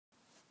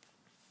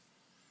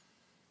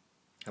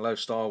Hello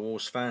Star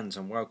Wars fans,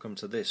 and welcome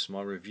to this,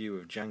 my review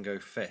of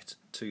Jango Fett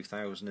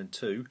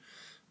 2002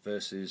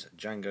 versus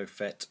Jango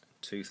Fett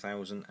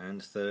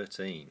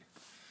 2013.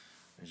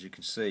 As you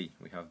can see,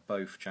 we have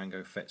both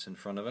Jango Fetts in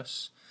front of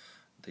us.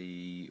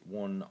 The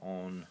one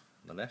on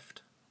the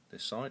left,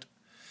 this side,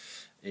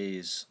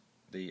 is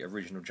the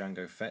original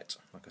Jango Fett,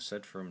 like I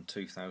said, from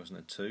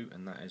 2002,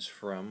 and that is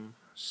from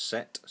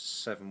set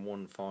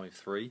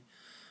 7153,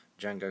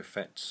 Jango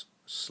Fett's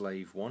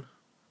Slave 1.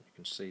 You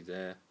can see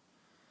there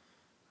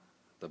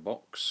the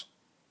box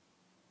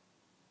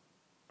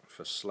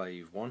for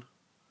Slave 1,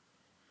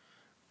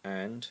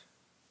 and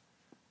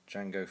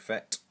Jango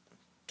Fett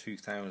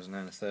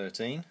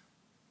 2013,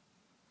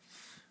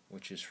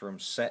 which is from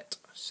set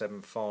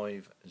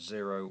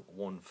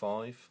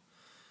 75015,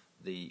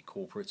 the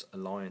Corporate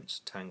Alliance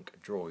Tank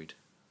Droid,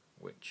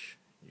 which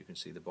you can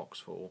see the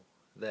box for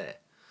there.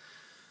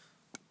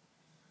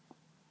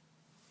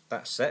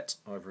 That set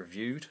I've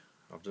reviewed.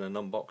 I've done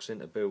an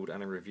unboxing, a build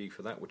and a review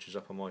for that, which is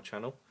up on my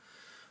channel.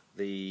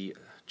 The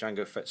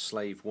Jango Fett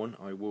Slave 1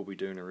 I will be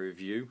doing a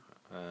review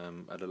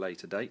at a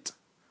later date,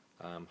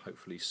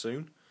 hopefully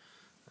soon,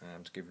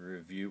 to give a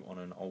review on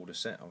an older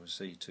set,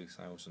 obviously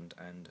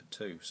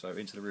 2002. So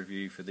into the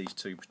review for these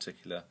two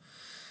particular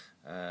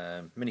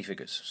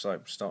minifigures.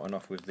 So starting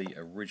off with the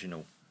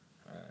original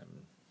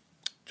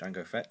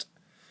Jango Fett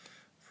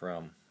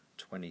from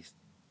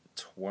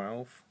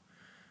 2012.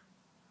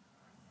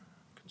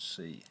 You can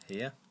see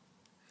here.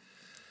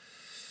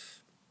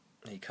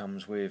 He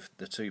comes with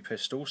the two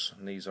pistols,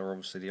 and these are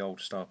obviously the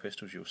old Star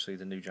pistols. You'll see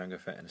the new Jango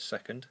Fett in a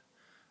second,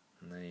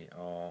 and they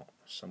are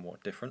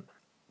somewhat different.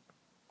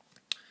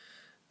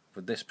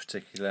 With this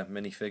particular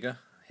minifigure,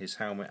 his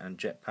helmet and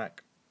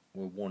jetpack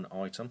were one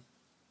item,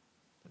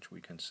 which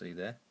we can see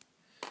there.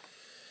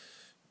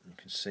 You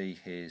can see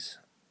his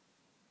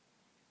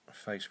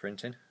face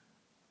printing,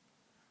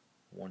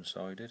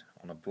 one-sided,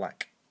 on a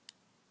black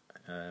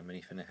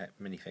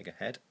minifigure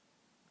head.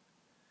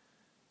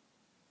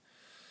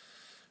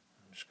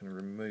 I'm just going to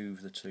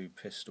remove the two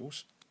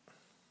pistols,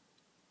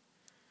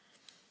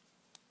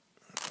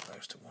 put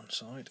those to one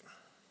side,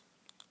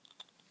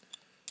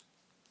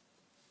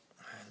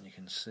 and you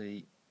can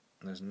see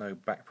there's no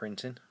back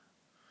printing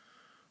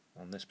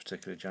on this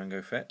particular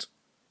Jango Fett.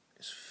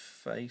 His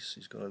face,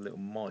 he's got a little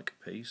mic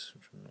piece,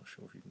 which I'm not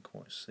sure if you can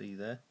quite see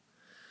there.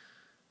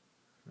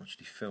 I'm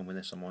actually filming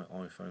this on my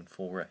iPhone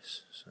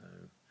 4S,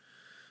 so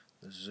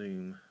the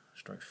zoom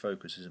stroke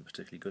focus isn't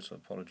particularly good, so I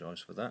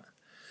apologise for that.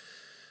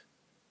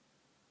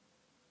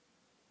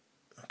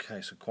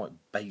 Okay, so quite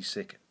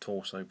basic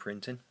torso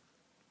printing.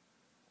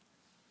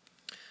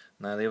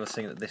 Now the other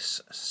thing that this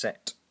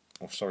set,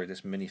 or sorry, this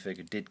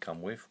minifigure did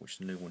come with, which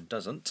the new one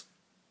doesn't,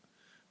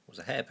 was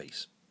a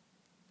hairpiece.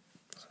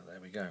 So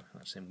there we go,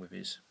 that's him with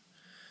his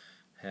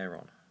hair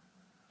on.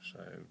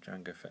 So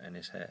Jango Fett and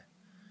his hair.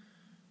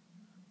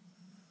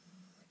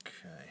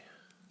 Okay,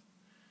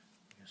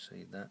 you can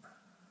see that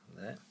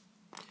there.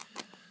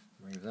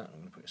 Remove that, I'm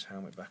going to put his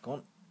helmet back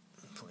on,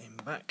 put him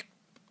back.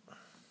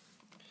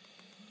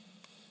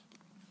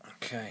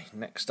 Okay,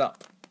 next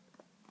up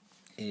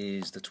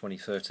is the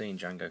 2013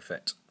 Jango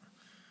Fett.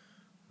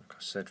 Like I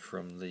said,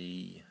 from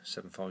the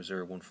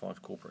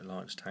 75015 Corporate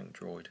Alliance Tank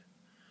Droid.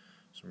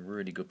 Some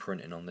really good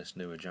printing on this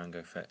newer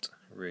Jango Fett.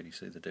 Really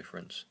see the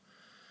difference.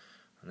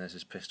 And there's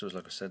his pistols.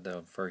 Like I said, they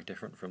are very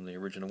different from the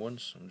original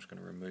ones. I'm just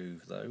going to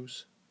remove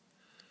those.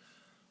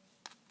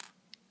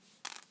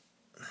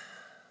 You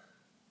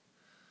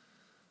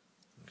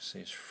can see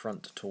his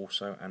front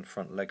torso and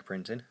front leg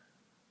printing.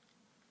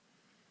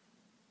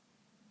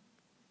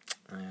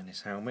 And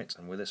his helmet,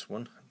 and with this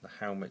one, the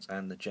helmet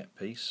and the jet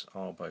piece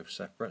are both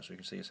separate, so you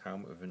can see his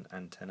helmet with an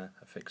antenna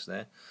affixed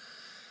there.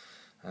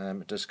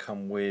 It does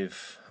come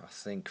with, I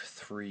think,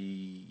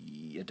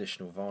 3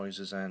 additional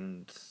visors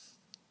and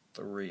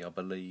 3, I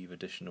believe,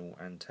 additional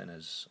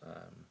antennas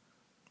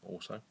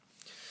also.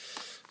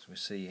 So we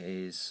see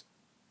his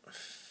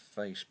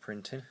face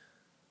printing,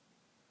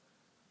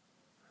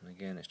 and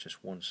again it's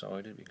just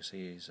one-sided. You can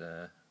see his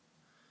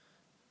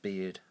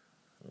beard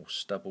or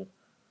stubble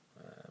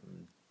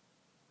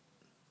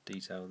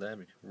detail there.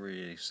 We can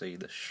really see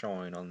the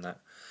shine on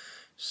that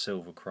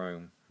silver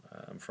chrome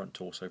front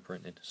torso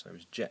printing. So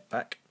his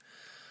jetpack,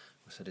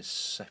 I said, is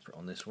separate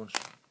on this one. So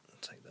I'll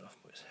take that off,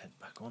 put his head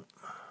back on.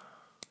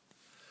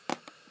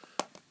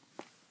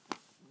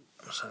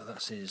 So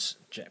that's his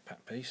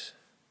jetpack piece.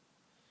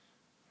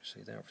 You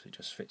see there, obviously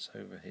just fits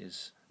over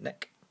his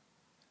neck.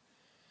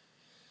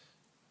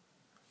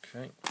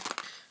 Okay,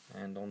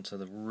 and onto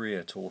the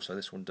rear torso.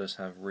 This one does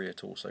have rear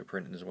torso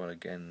printing as well.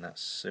 Again, that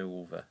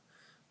silver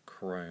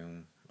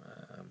chrome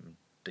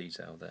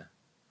detail there.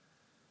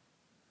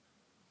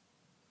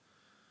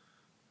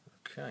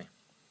 Okay,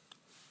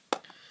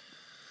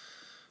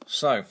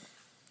 so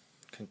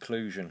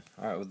conclusion,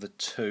 out of the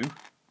two,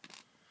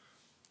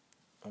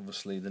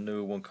 obviously the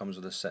newer one comes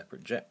with a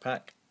separate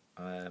jetpack.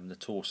 The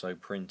torso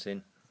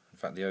printing, in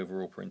fact the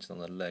overall printing on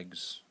the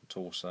legs,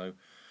 torso,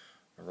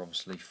 are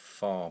obviously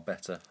far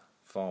better,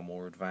 far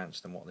more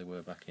advanced than what they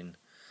were back in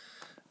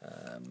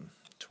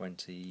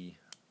 20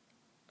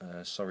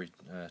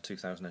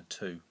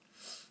 2002,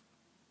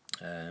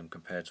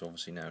 compared to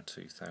obviously now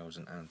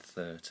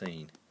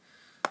 2013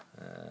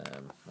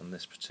 on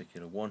this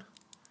particular one.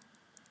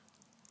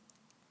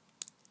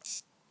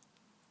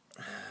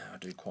 I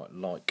do quite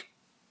like,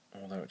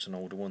 although it's an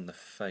older one, the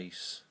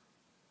face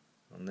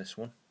on this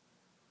one,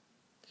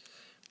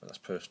 but that's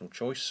personal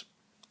choice.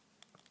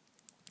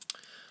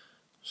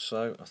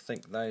 So I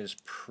think that is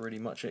pretty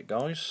much it,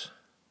 guys.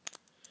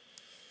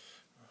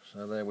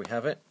 So there we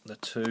have it, the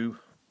two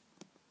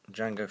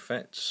Jango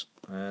Fetts,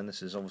 and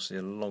this is obviously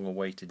a long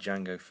awaited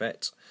Jango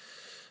Fett.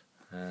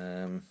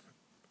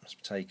 It's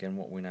taken,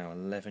 what, we're now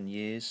 11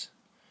 years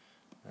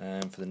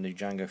for the new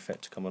Jango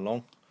Fett to come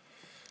along.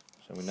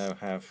 So we now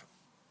have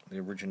the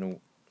original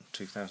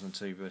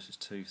 2002 versus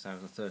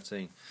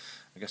 2013.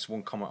 I guess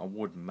one comment I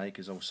would make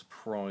is I was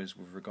surprised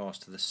with regards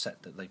to the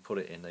set that they put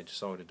it in. They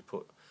decided to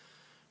put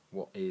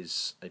what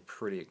is a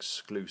pretty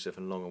exclusive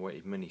and long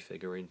awaited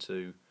minifigure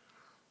into,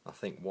 I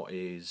think, what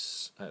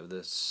is, out of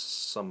the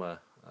summer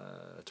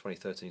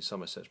 2013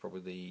 summer set,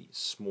 probably the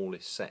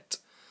smallest set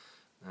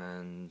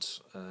and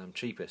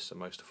cheapest and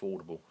most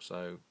affordable.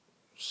 So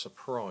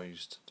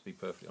surprised, to be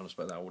perfectly honest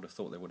about that. I would have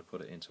thought they would have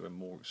put it into a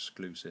more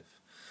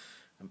exclusive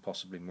and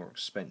possibly more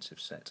expensive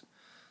set,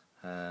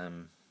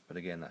 but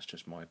again, that's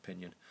just my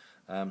opinion.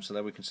 So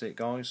there we can see it,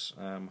 guys.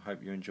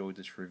 Hope you enjoyed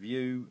this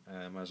review.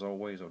 As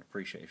always, I would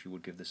appreciate if you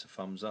would give this a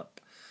thumbs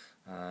up.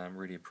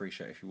 Really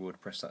appreciate if you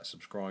would press that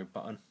subscribe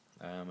button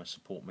and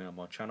support me on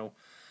my channel.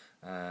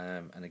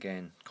 And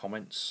again,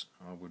 comments.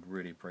 I would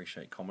really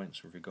appreciate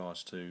comments with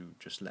regards to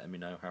just letting me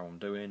know how I'm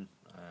doing,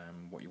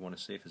 what you want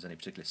to see. If there's any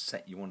particular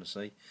set you want to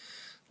see,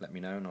 let me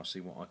know and I'll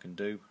see what I can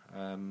do.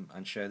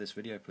 And share this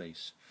video,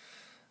 please.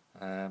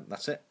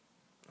 That's it.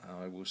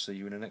 I will see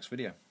you in the next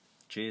video.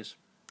 Cheers.